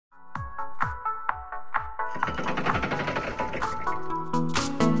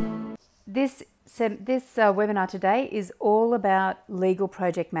This webinar today is all about legal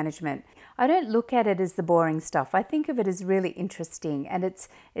project management. I don't look at it as the boring stuff. I think of it as really interesting, and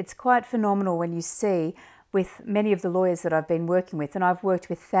it's quite phenomenal when you see with many of the lawyers that I've been working with, and I've worked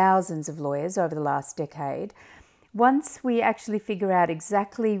with thousands of lawyers over the last decade. Once we actually figure out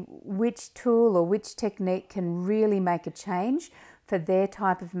exactly which tool or which technique can really make a change for their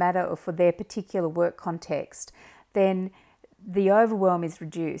type of matter or for their particular work context, then the overwhelm is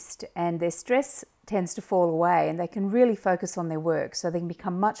reduced and their stress tends to fall away and they can really focus on their work so they can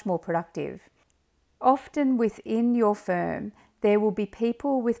become much more productive. Often within your firm, there will be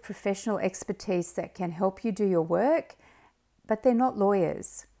people with professional expertise that can help you do your work, but they're not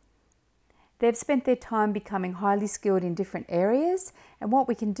lawyers. They've spent their time becoming highly skilled in different areas, and what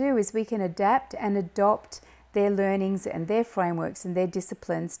we can do is we can adapt and adopt their learnings and their frameworks and their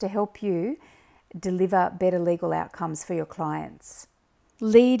disciplines to help you deliver better legal outcomes for your clients.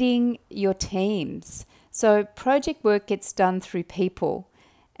 Leading your teams. So project work gets done through people,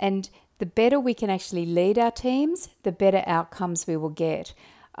 and the better we can actually lead our teams, the better outcomes we will get.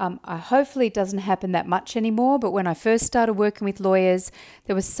 Hopefully it doesn't happen that much anymore, but when I first started working with lawyers,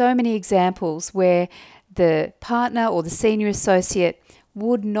 there were so many examples where the partner or the senior associate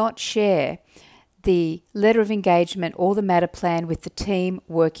would not share the letter of engagement or the matter plan with the team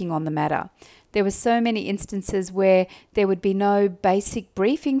working on the matter. There were so many instances where there would be no basic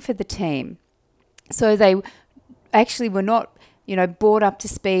briefing for the team. So they actually were not, brought up to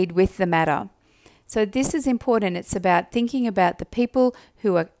speed with the matter. So this is important. It's about thinking about the people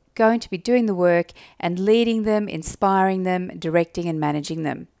who are going to be doing the work and leading them, inspiring them, directing and managing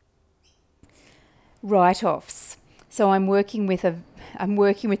them. Write-offs. So I'm working with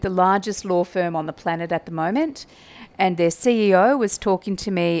the largest law firm on the planet at the moment, and their CEO was talking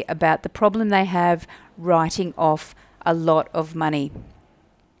to me about the problem they have writing off a lot of money.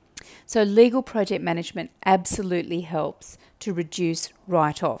 So legal project management absolutely helps to reduce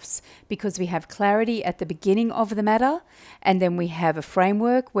write-offs because we have clarity at the beginning of the matter, and then we have a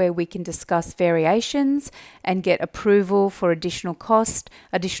framework where we can discuss variations and get approval for additional cost,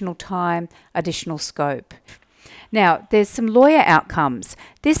 additional time, additional scope. Now, there's some lawyer outcomes.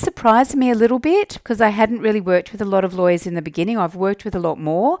 This surprised me a little bit because I hadn't really worked with a lot of lawyers in the beginning. I've worked with a lot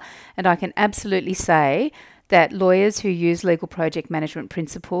more, and I can absolutely say that lawyers who use legal project management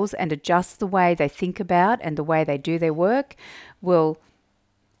principles and adjust the way they think about and the way they do their work will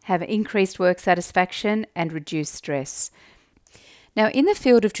have increased work satisfaction and reduce stress. Now, in the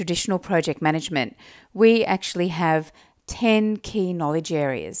field of traditional project management, we actually have 10 key knowledge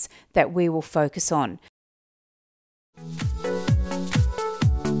areas that we will focus on.